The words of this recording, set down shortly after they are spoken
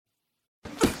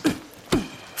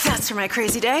That's for my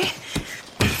crazy day.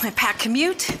 My packed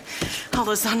commute, all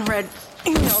those unread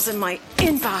emails in my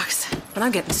inbox. But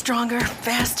I'm getting stronger,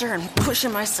 faster, and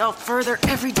pushing myself further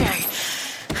every day.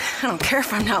 I don't care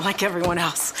if I'm not like everyone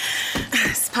else.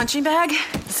 This punching bag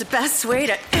is the best way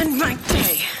to end my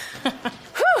day.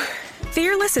 Whew.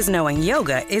 Fearless is knowing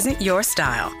yoga isn't your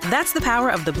style. That's the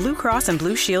power of the Blue Cross and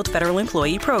Blue Shield Federal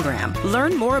Employee Program.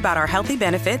 Learn more about our healthy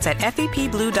benefits at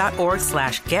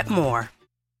fepblue.org/getmore.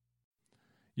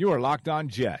 You are Locked On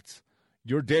Jets,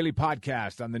 your daily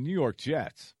podcast on the New York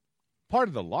Jets. Part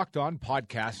of the Locked On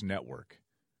Podcast Network,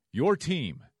 your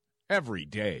team every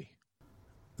day.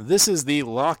 This is the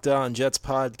Locked On Jets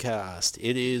podcast.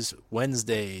 It is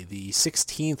Wednesday, the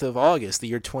 16th of August, the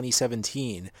year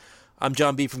 2017. I'm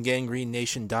John B. from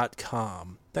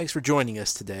GangreneNation.com. Thanks for joining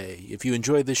us today. If you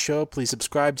enjoyed this show, please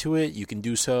subscribe to it. You can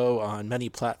do so on many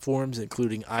platforms,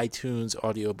 including iTunes,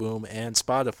 Audio Boom, and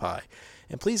Spotify.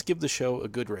 And please give the show a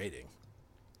good rating.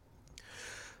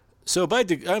 So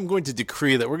I'm going to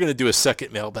decree that we're going to do a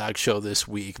second mailbag show this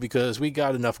week because we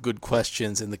got enough good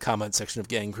questions in the comment section of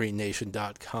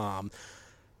GangreneNation.com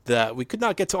that we could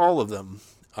not get to all of them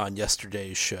on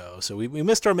yesterday's show. So we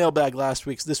missed our mailbag last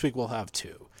week, so this week we'll have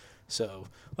two. So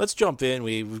let's jump in.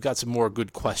 We've got some more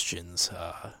good questions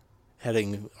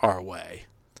heading our way.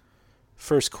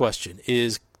 First question,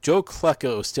 is Joe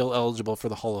Klecko still eligible for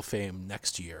the Hall of Fame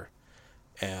next year?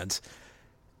 And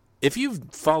if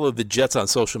you've followed the Jets on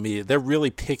social media, they're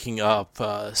really picking up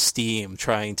steam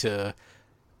trying to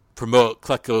promote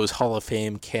Klecko's Hall of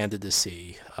Fame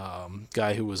candidacy.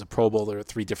 Guy who was a Pro Bowler at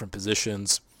 3 different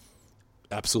positions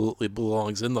absolutely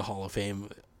belongs in the Hall of Fame,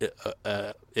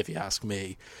 if you ask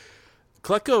me.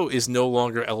 Klecko is no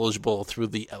longer eligible through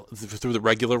the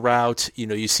regular route. You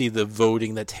know, you see the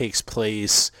voting that takes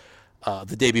place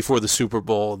the day before the Super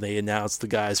Bowl. They announce the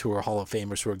guys who are Hall of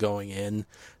Famers who are going in.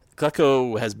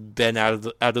 Klecko has been out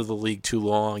of the league too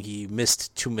long. He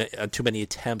missed too many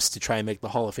attempts to try and make the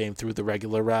Hall of Fame through the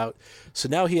regular route. So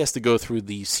now he has to go through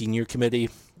the senior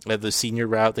committee. The senior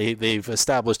route, they've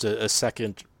established a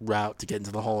second route to get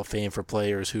into the Hall of Fame for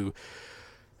players who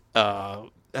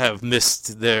have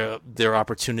missed their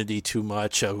opportunity too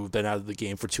much, who've been out of the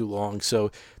game for too long.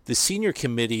 So the senior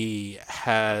committee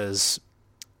has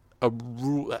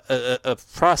a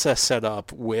process set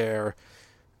up where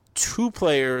 2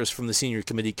 players from the senior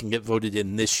committee can get voted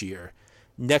in this year.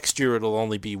 Next year it'll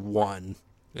only be 1,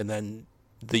 and then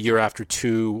the year after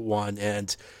 2, 1.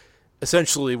 And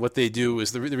essentially what they do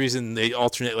is the reason they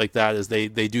alternate like that is they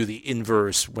do the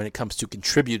inverse when it comes to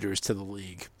contributors to the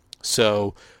league.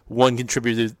 So 1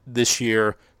 contributor this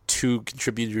year, 2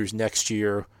 contributors next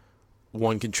year,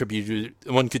 one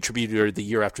contributor the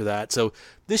year after that. So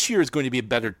this year is going to be a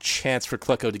better chance for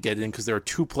Klecko to get in because there are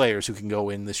 2 players who can go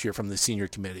in this year from the senior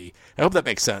committee. I hope that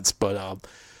makes sense. But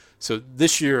so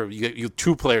this year you get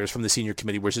 2 players from the senior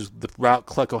committee, which is the route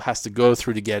Klecko has to go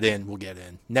through to get in, will get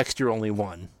in. Next year only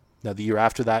 1. Now the year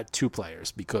after that, 2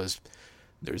 players, because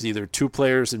there's either 2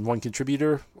 players and 1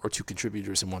 contributor or 2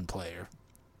 contributors and 1 player.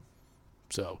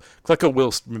 So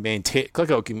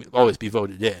Klecko can always be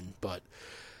voted in, but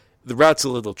the route's a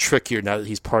little trickier now that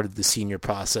he's part of the senior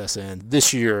process, and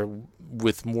this year,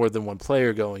 with more than 1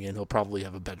 player going in, he'll probably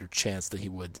have a better chance than he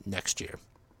would next year.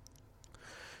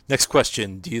 Next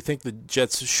question, do you think the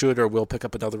Jets should or will pick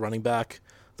up another running back?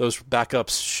 Those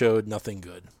backups showed nothing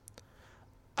good.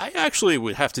 I actually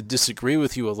would have to disagree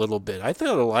with you a little bit. I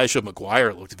thought Elijah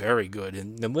McGuire looked very good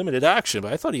in limited action,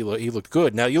 but I thought he looked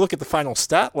good. Now, you look at the final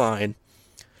stat line,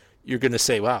 you're going to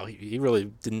say, wow, he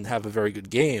really didn't have a very good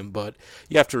game. But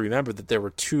you have to remember that there were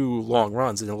 2 long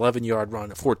runs, an 11-yard run,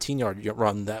 a 14-yard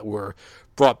run that were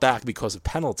brought back because of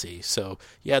penalty. So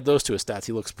you add those 2 stats,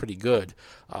 he looks pretty good.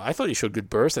 I thought he showed good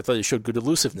burst. I thought he showed good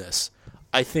elusiveness.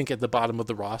 I think at the bottom of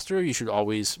the roster, you should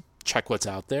always check what's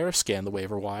out there, scan the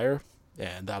waiver wire,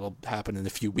 and that'll happen in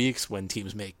a few weeks when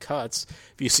teams make cuts.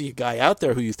 If you see a guy out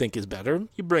there who you think is better,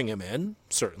 you bring him in,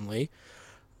 certainly.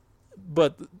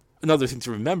 But another thing to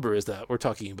remember is that we're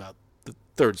talking about the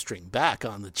 3rd string back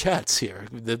on the Jets here.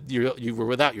 You were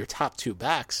without your top 2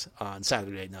 backs on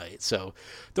Saturday night, so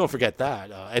don't forget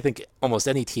that. I think almost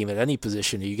any team at any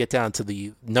position, you get down to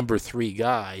the number 3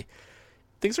 guy,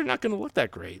 things are not going to look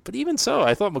that great. But even so,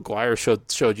 I thought McGuire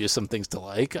showed you some things to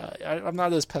like. I'm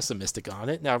not as pessimistic on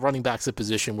it. Now, running back's a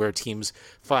position where teams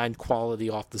find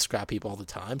quality off the scrap heap all the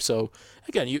time. So,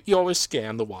 again, you always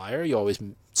scan the wire. You always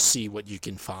see what you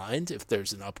can find. If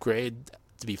there's an upgrade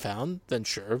to be found, then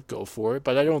sure, go for it.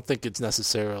 But I don't think it's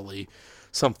necessarily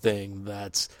something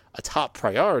that's a top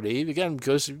priority, again,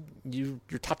 because your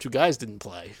top 2 guys didn't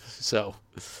play. So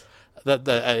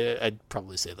I'd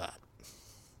probably say that.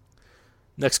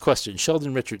 Next question,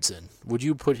 Sheldon Richardson. Would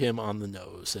you put him on the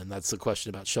nose? And that's the question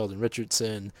about Sheldon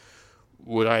Richardson.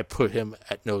 Would I put him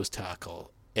at nose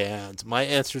tackle? And my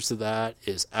answer to that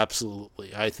is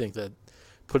absolutely. I think that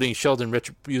using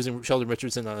Sheldon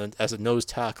Richardson as a nose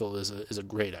tackle is a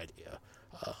great idea.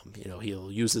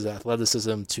 He'll use his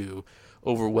athleticism to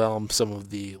overwhelm some of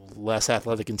the less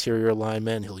athletic interior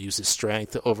linemen. He'll use his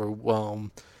strength to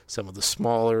overwhelm some of the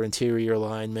smaller interior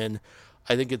linemen.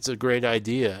 I think it's a great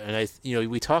idea, and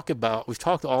we've talked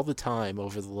all the time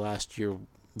over the last year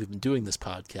we've been doing this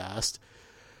podcast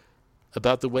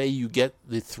about the way you get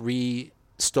the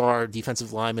 3-star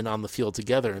defensive linemen on the field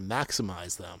together and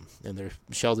maximize them, and they're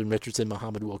Sheldon Richardson,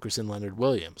 Muhammad Wilkerson, Leonard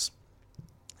Williams.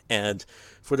 And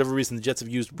for whatever reason, the Jets have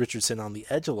used Richardson on the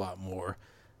edge a lot more.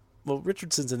 Well,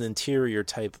 Richardson's an interior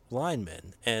type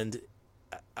lineman, and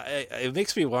it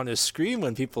makes me want to scream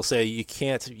when people say you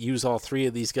can't use all 3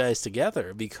 of these guys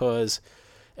together, because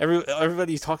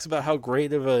everybody talks about how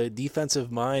great of a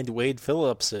defensive mind Wade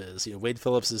Phillips is. Wade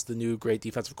Phillips is the new great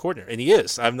defensive coordinator, and he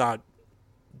is. I'm not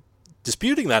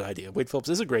disputing that idea. Wade Phillips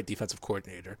is a great defensive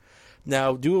coordinator.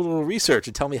 Now, do a little research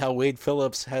and tell me how Wade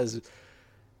Phillips has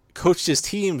coached his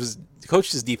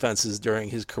defenses during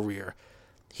his career.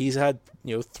 He's had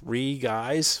 3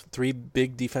 guys, 3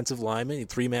 big defensive linemen,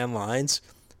 3-man lines,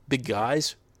 big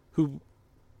guys who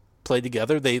play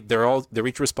together. They're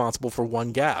each responsible for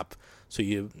one gap. So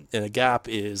a gap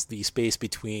is the space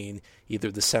between either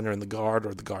the center and the guard,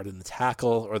 or the guard and the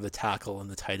tackle, or the tackle and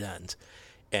the tight end.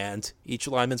 And each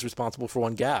lineman's responsible for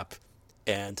one gap.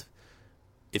 And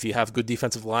if you have good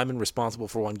defensive linemen responsible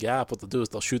for one gap, what they'll do is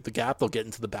they'll shoot the gap, they'll get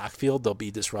into the backfield, they'll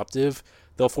be disruptive,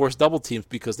 they'll force double teams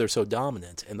because they're so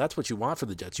dominant. And that's what you want for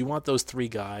the Jets. You want those 3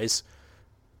 guys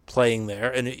playing there.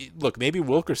 And look, maybe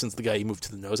Wilkerson's the guy you move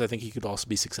to the nose. I think he could also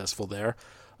be successful there.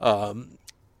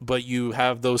 But you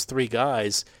have those 3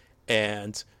 guys,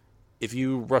 and if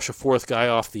you rush a 4th guy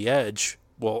off the edge,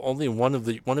 well, only one of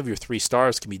your 3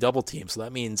 stars can be double teamed. So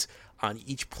that means on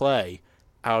each play,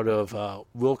 out of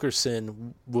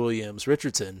Wilkerson, Williams,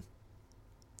 Richardson,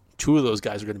 2 of those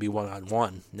guys are going to be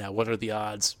one-on-one. Now, what are the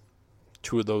odds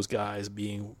 2 of those guys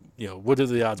being, what are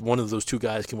the odds one of those 2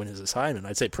 guys can win his assignment?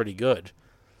 I'd say pretty good.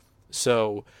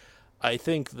 So I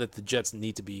think that the Jets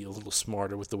need to be a little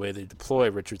smarter with the way they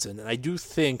deploy Richardson. And I do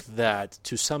think that,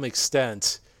 to some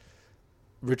extent,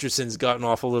 Richardson's gotten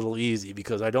off a little easy,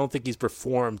 because I don't think he's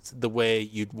performed the way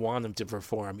you'd want him to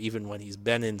perform, even when he's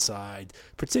been inside,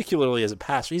 particularly as a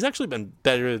passer. He's actually been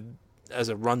better as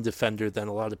a run defender than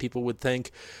a lot of people would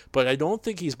think, but I don't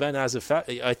think he's been as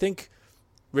effective. I think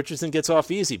Richardson gets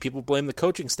off easy. People blame the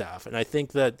coaching staff, and I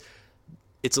think that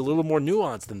it's a little more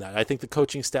nuanced than that. I think the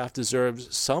coaching staff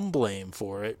deserves some blame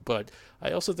for it, but I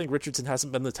also think Richardson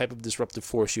hasn't been the type of disruptive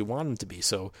force you want him to be.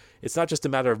 So it's not just a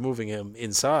matter of moving him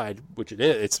inside, which it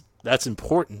is. That's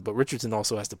important, but Richardson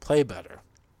also has to play better.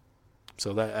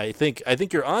 So that I think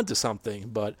you're onto something,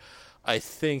 but I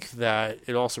think that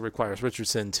it also requires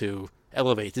Richardson to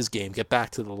elevate his game, get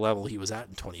back to the level he was at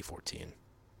in 2014.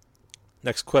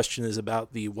 Next question is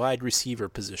about the wide receiver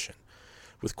position.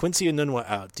 With Quincy Enunwa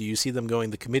out, do you see them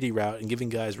going the committee route and giving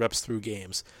guys reps through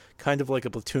games, kind of like a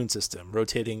platoon system,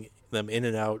 rotating them in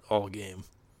and out all game?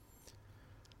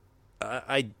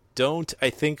 I don't. I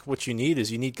think what you need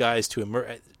is guys to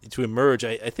emerge.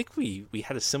 I think we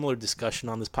had a similar discussion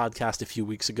on this podcast a few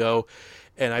weeks ago,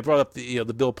 and I brought up the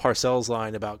Bill Parcells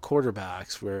line about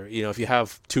quarterbacks, where if you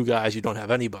have 2 guys, you don't have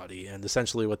anybody, and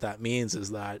essentially what that means is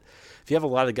that if you have a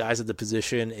lot of guys at the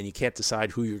position and you can't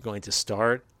decide who you're going to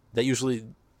start, that usually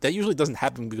doesn't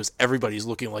happen because everybody's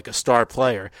looking like a star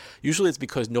player. Usually it's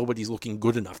because nobody's looking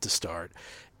good enough to start.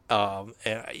 And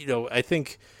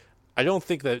I don't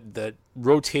think that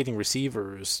rotating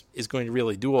receivers is going to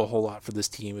really do a whole lot for this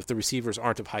team if the receivers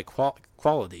aren't of high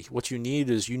quality. What you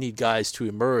need guys to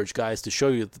emerge, guys to show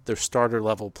you that they're starter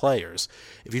level players.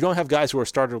 If you don't have guys who are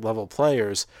starter level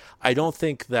players, I don't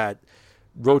think that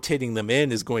rotating them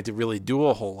in is going to really do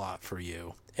a whole lot for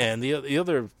you. And the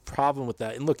other problem with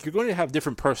that, and look, you're going to have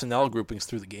different personnel groupings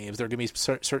through the games. There are going to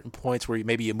be certain points where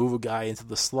maybe you move a guy into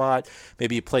the slot,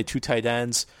 maybe you play 2 tight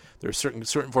ends. There are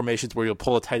certain formations where you'll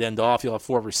pull a tight end off. You'll have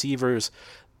 4 receivers.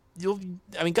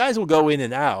 Guys will go in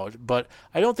and out, but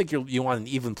I don't think you want an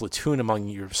even platoon among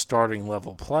your starting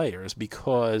level players,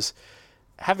 because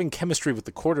having chemistry with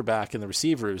the quarterback and the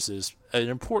receivers is an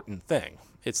important thing.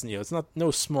 It's not no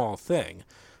small thing.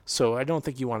 So I don't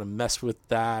think you want to mess with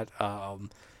that.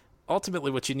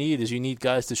 Ultimately, what you need is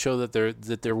guys to show that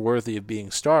they're worthy of being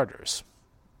starters.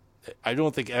 I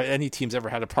don't think any team's ever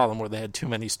had a problem where they had too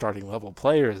many starting level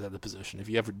players at the position. If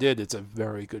you ever did, it's a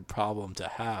very good problem to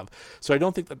have. So I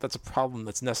don't think that that's a problem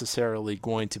that's necessarily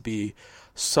going to be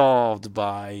solved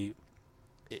by,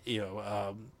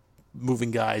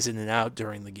 moving guys in and out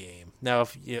during the game. Now,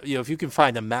 if if you can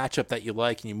find a matchup that you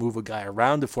like and you move a guy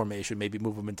around the formation, maybe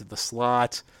move him into the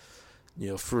slot,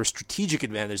 for a strategic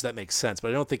advantage, that makes sense.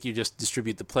 But I don't think you just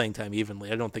distribute the playing time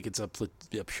evenly. I don't think it's a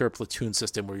pure platoon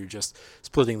system where you're just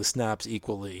splitting the snaps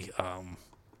equally.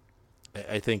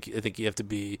 I think you have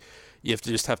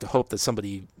to hope that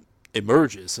somebody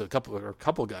emerges. So a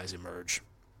couple guys emerge.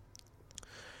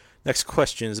 Next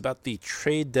question is about the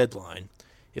trade deadline.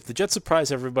 If the Jets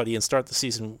surprise everybody and start the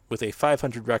season with a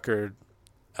 500 record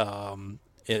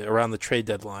around the trade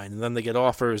deadline, and then they get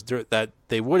offers that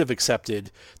they would have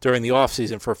accepted during the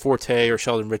offseason for Forte or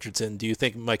Sheldon Richardson, do you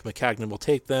think Mike Maccagnan will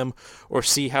take them or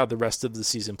see how the rest of the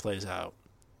season plays out?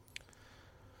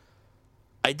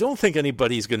 I don't think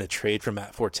anybody's going to trade for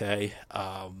Matt Forte.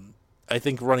 I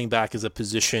think running back is a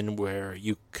position where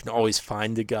you can always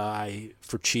find a guy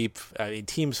for cheap. I mean,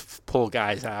 teams pull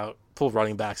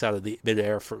running backs out of the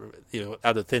midair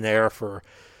out of thin air for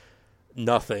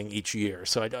nothing each year.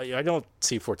 So I don't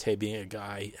see Forte being a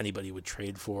guy anybody would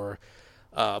trade for.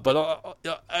 But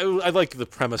I like the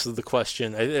premise of the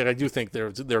question. I do think there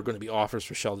are going to be offers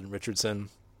for Sheldon Richardson.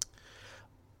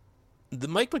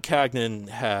 Mike Maccagnan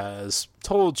has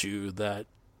told you that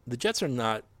the Jets are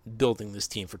not building this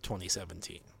team for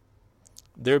 2017.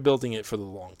 They're building it for the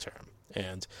long term.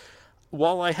 And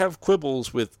while I have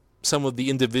quibbles with some of the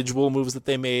individual moves that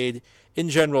they made, in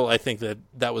general, I think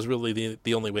that was really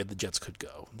the only way the Jets could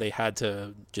go. They had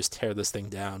to just tear this thing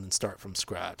down and start from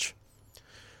scratch.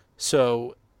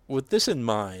 So with this in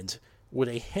mind, would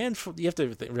a handful, you have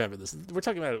to remember this, we're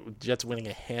talking about Jets winning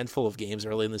a handful of games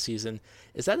early in the season.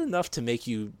 Is that enough to make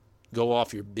you go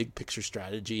off your big picture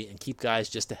strategy and keep guys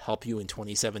just to help you in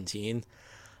 2017?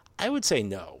 I would say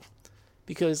no.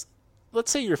 Because let's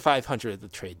say you're 500 at the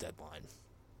trade deadline.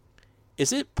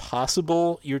 Is it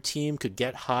possible your team could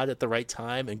get hot at the right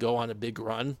time and go on a big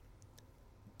run?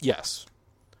 Yes.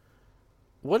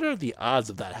 What are the odds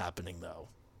of that happening, though?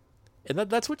 And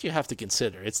that's what you have to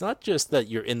consider. It's not just that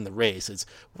you're in the race. It's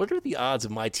what are the odds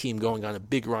of my team going on a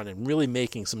big run and really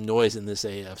making some noise in this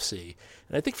AFC?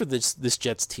 And I think for this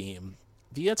Jets team,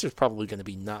 the answer is probably going to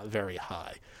be not very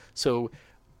high. So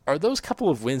are those couple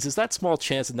of wins, is that small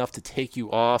chance enough to take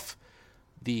you off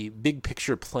the big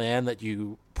picture plan that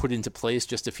you put into place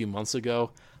just a few months ago?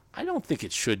 I don't think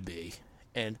it should be.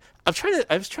 And I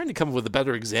was trying to come up with a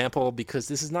better example, because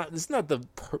this is not the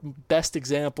best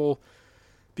example,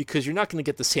 because you're not going to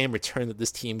get the same return that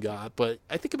this team got. But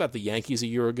I think about the Yankees a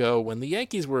year ago, when the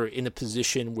Yankees were in a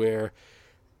position where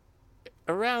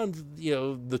around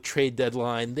the trade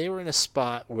deadline, they were in a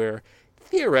spot where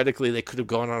theoretically they could have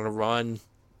gone on a run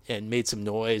and made some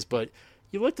noise. But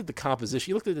you looked at the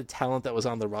composition, you looked at the talent that was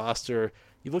on the roster,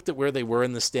 you looked at where they were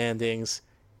in the standings,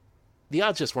 the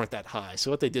odds just weren't that high.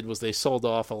 So what they did was they sold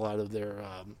off a lot of their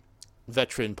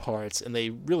veteran parts, and they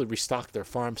really restocked their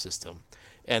farm system.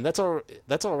 And that's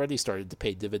already started to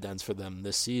pay dividends for them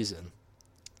this season.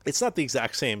 It's not the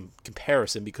exact same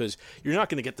comparison, because you're not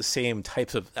going to get the same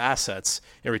types of assets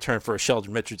in return for a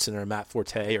Sheldon Richardson or a Matt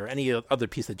Forte or any other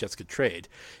piece that Jets could trade.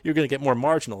 You're going to get more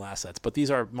marginal assets, but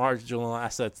these are marginal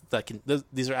assets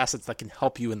these are assets that can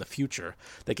help you in the future.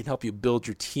 They can help you build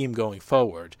your team going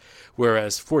forward.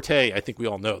 Whereas Forte, I think we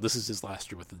all know, this is his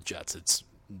last year with the Jets.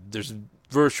 There's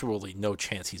virtually no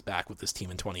chance he's back with this team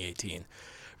in 2018.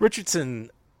 Richardson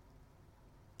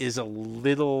is a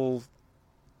little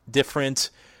different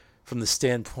from the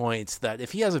standpoint that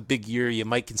if he has a big year, you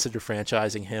might consider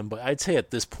franchising him. But I'd say at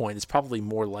this point, it's probably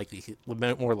more likely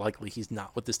he's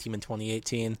not with this team in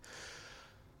 2018.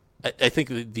 I think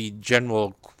the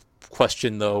general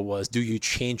question, though, was, do you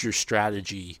change your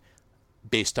strategy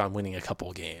based on winning a couple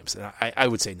of games? And I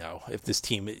would say no. If this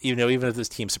team, even if this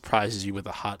team surprises you with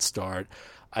a hot start,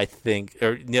 I think,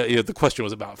 the question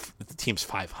was about the team's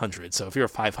 500. So if you're a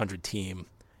 500 team,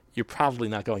 you're probably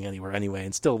not going anywhere anyway.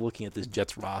 And still looking at this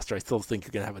Jets roster, I still think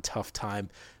you're going to have a tough time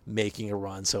making a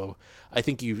run. So I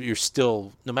think you're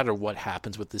still, no matter what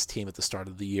happens with this team at the start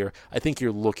of the year, I think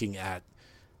you're looking at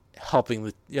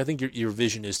helping. I think your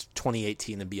vision is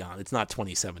 2018 and beyond. It's not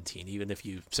 2017, even if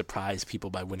you surprise people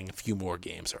by winning a few more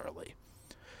games early.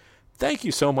 Thank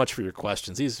you so much for your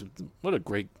questions. What a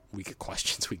great week of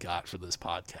questions we got for this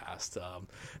podcast.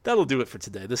 That'll do it for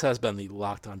today. This has been the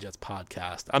Locked On Jets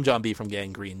podcast. I'm John B. from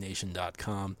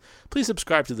GangGreenNation.com. Please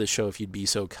subscribe to this show if you'd be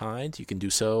so kind. You can do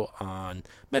so on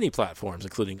many platforms,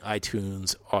 including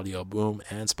iTunes, Audio Boom,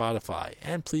 and Spotify.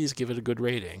 And please give it a good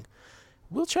rating.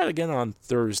 we'll chat again on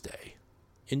Thursday.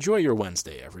 Enjoy your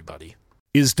Wednesday, everybody.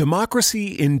 Is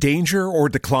democracy in danger or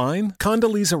decline?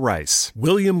 Condoleezza Rice,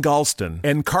 William Galston,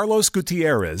 and Carlos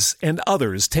Gutierrez and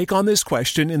others take on this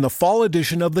question in the fall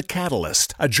edition of The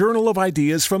Catalyst, a journal of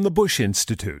ideas from the Bush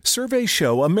Institute. Surveys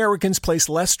show Americans place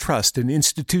less trust in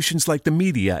institutions like the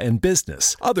media and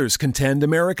business. Others contend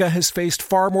America has faced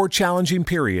far more challenging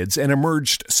periods and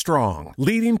emerged strong.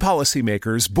 Leading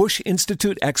policymakers, Bush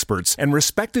Institute experts, and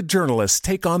respected journalists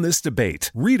take on this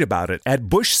debate. Read about it at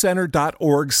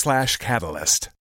bushcenter.org/catalyst.